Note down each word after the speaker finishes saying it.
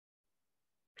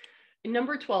In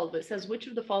number 12, it says, which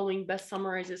of the following best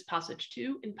summarizes passage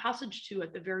 2? In passage 2,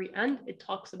 at the very end, it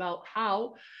talks about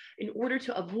how, in order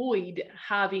to avoid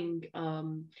having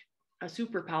a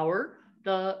superpower,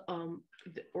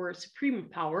 or a supreme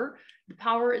power, the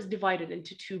power is divided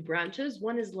into two branches.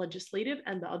 One is legislative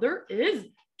and the other is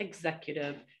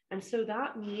executive. And so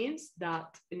that means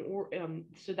that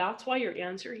so that's why your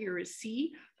answer here is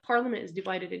C. Parliament is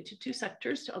divided into two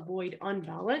sectors to avoid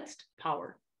unbalanced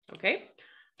power. Okay,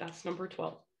 that's number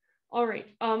 12. All right,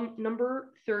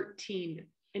 number 13.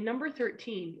 In number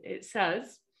 13, it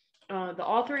says, the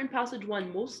author in passage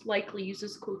 1 most likely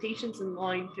uses quotations in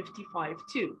line 55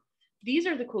 too. These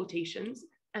are the quotations,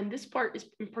 and this part is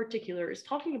in particular is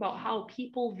talking about how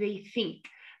people, they think.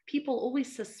 People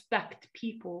always suspect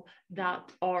people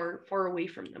that are far away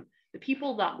from them. The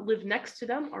people that live next to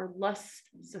them are less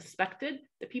suspected.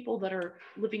 The people that are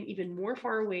living even more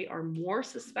far away are more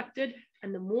suspected.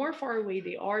 And the more far away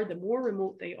they are, the more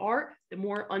remote they are, the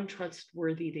more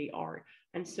untrustworthy they are.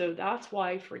 And so that's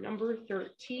why for number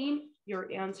 13,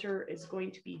 your answer is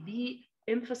going to be B,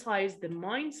 emphasize the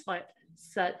mindset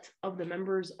of the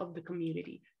members of the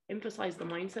community. Emphasize the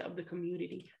mindset of the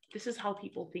community. This is how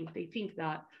people think. They think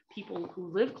that people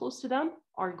who live close to them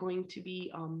are going to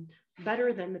be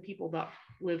better than the people that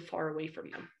live far away from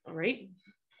them. All right.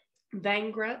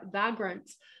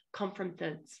 Vagrants come from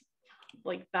thence.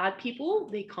 Like bad people,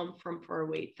 they come from far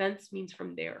away. Thence means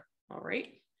from there. All right.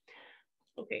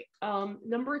 Okay.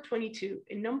 Number 22.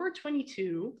 In number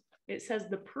 22, it says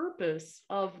the purpose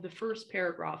of the first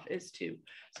paragraph is to.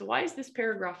 So why is this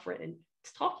paragraph written?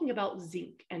 It's talking about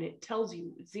zinc, and it tells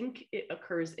you zinc, it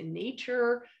occurs in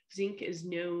nature. Zinc is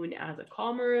known as a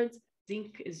commerce.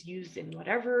 Zinc is used in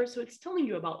whatever. So it's telling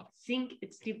you about zinc.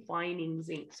 It's defining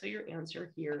zinc. So your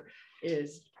answer here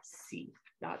is C.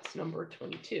 That's number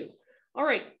 22. All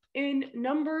right. In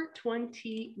number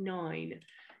 29.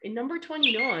 In number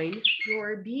 29,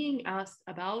 you're being asked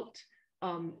about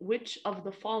which of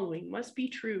the following must be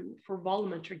true for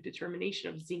volumetric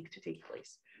determination of zinc to take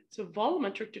place. So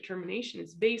volumetric determination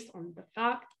is based on the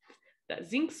fact that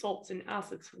zinc salts in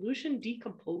acid solution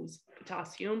decompose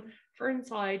potassium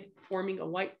inside, forming a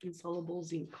white insoluble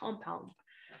zinc compound.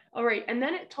 All right, and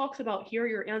then it talks about here,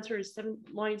 your answer is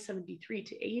line 73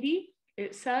 to 80.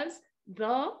 It says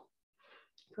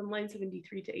from line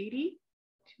 73 to 80,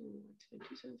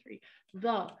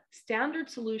 the standard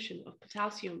solution of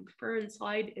potassium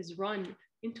inside is run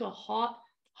into a hot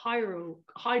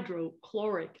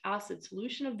hydrochloric acid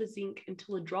solution of the zinc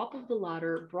until a drop of the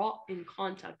latter brought in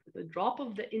contact with a drop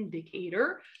of the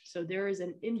indicator. So there is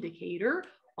an indicator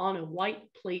on a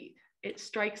white plate. It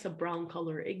strikes a brown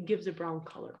color. It gives a brown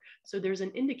color. So there's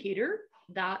an indicator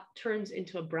that turns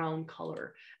into a brown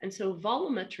color. And so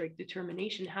volumetric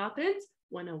determination happens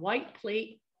when a white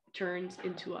plate turns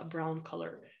into a brown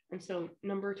color. And so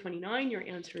number 29, your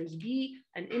answer is B.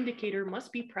 An indicator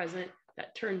must be present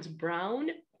that turns brown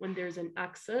when there's an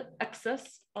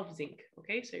excess of zinc.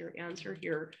 Okay, so your answer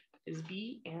here is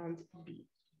B and B.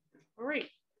 All right.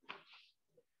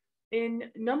 In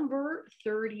number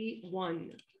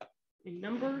 31,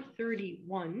 number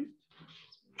 31,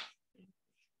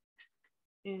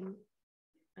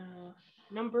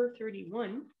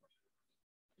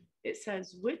 it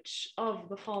says, which of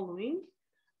the following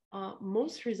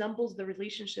most resembles the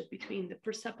relationship between the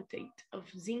precipitate of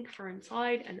zinc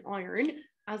inside and iron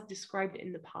as described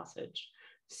in the passage.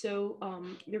 So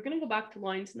you're going to go back to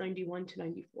lines 91 to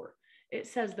 94. It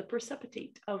says the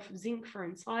precipitate of zinc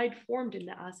inside formed in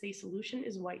the assay solution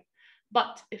is white,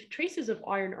 but if traces of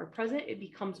iron are present, it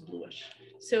becomes bluish.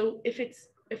 So if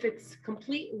it's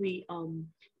completely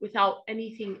without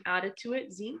anything added to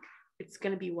it, zinc, it's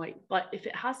going to be white. But if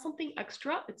it has something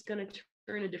extra, it's going to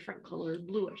turn a different color,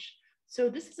 bluish. So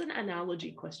this is an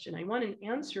analogy question. I want an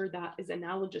answer that is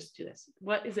analogous to this.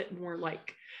 What is it more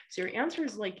like? So your answer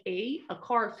is like a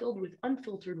car filled with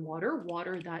unfiltered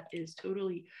water that is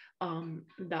totally,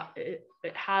 that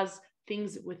it has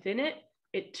things within it.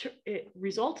 It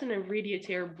results in a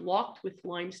radiator blocked with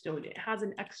limestone. It has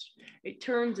an extra, it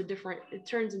turns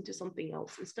into something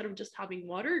else. Instead of just having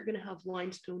water, you're going to have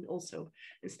limestone also.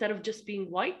 Instead of just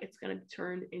being white, it's going to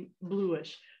turn in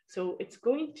bluish. So it's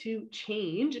going to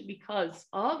change because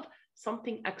of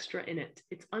something extra in it.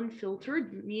 It's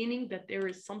unfiltered, meaning that there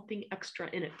is something extra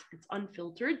in it. It's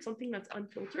unfiltered. Something that's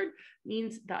unfiltered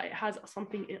means that it has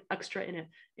something extra in it.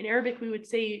 In Arabic, we would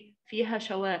say fiha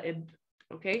shawa'ib.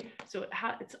 Okay, so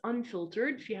it's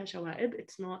unfiltered, fiha shawa'ib.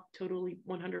 It's not totally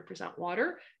 100%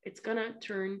 water. It's gonna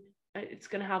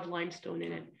have limestone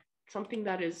in it. Something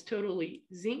that is totally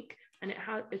zinc and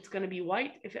it's gonna be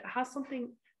white. If it has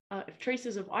something if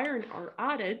traces of iron are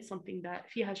added, something that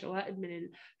فيها شوائب من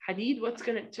الحديد,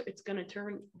 it's gonna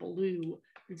turn blue.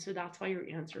 And so that's why your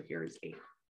answer here is A.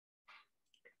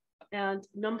 And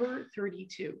number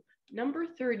 32. Number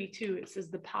 32, it says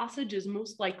the passage is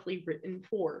most likely written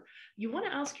for. You want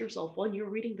to ask yourself when you're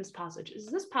reading this passage, is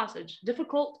this passage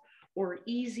difficult or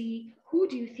easy? Who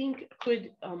do you think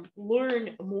could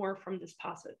learn more from this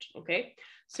passage? Okay,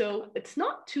 so it's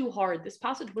not too hard. This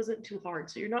passage wasn't too hard.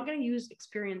 So you're not going to use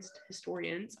experienced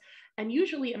historians. And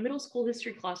usually a middle school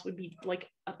history class would be like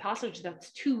a passage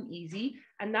that's too easy.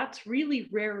 And that's really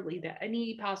rarely that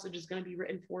any passage is going to be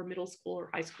written for middle school or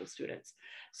high school students.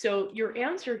 So your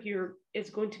answer here is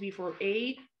going to be for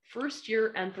A, first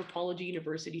year anthropology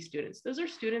university students. Those are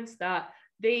students that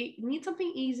they need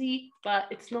something easy, but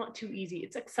it's not too easy.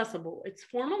 It's accessible. It's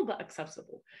formal, but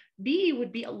accessible. B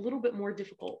would be a little bit more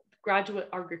difficult. Graduate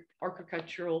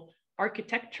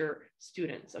architecture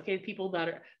students, okay, people that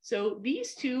are, so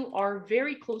these two are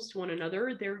very close to one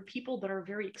another. They're people that are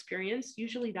very experienced.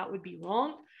 Usually that would be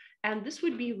wrong. And this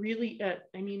would be really,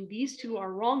 these two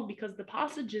are wrong because the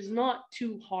passage is not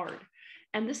too hard.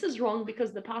 And this is wrong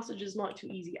because the passage is not too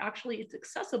easy. Actually, it's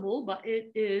accessible, but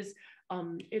it is,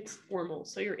 it's formal.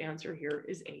 So your answer here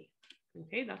is A.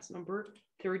 Okay, that's number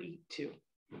 32.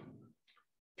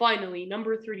 Finally,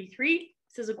 number 33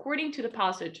 says, according to the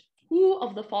passage, who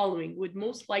of the following would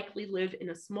most likely live in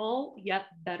a small yet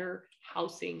better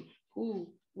housing? Who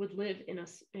would live in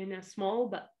a small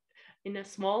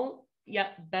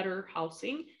yet better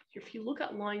housing? If you look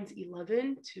at lines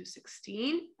 11 to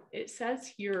 16, it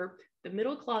says here, the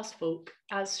middle class folk,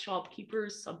 as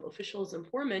shopkeepers, sub-officials, and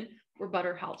foremen, were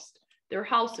better housed. Their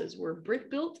houses were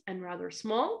brick-built and rather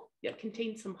small, yet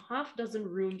contained some half-dozen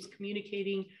rooms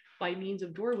communicating by means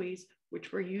of doorways,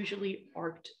 which were usually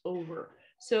arched over.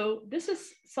 So this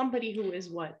is somebody who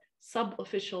is what?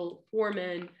 Sub-official,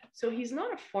 foreman. So he's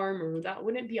not a farmer. That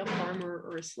wouldn't be a farmer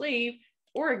or a slave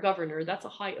or a governor. That's a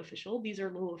high official. These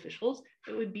are low officials.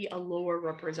 It would be a lower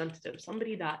representative,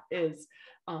 somebody that is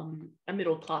a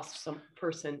middle class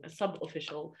person, a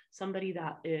sub-official, somebody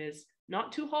that is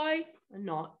not too high and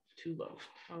not too low.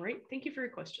 All right, thank you for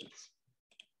your questions.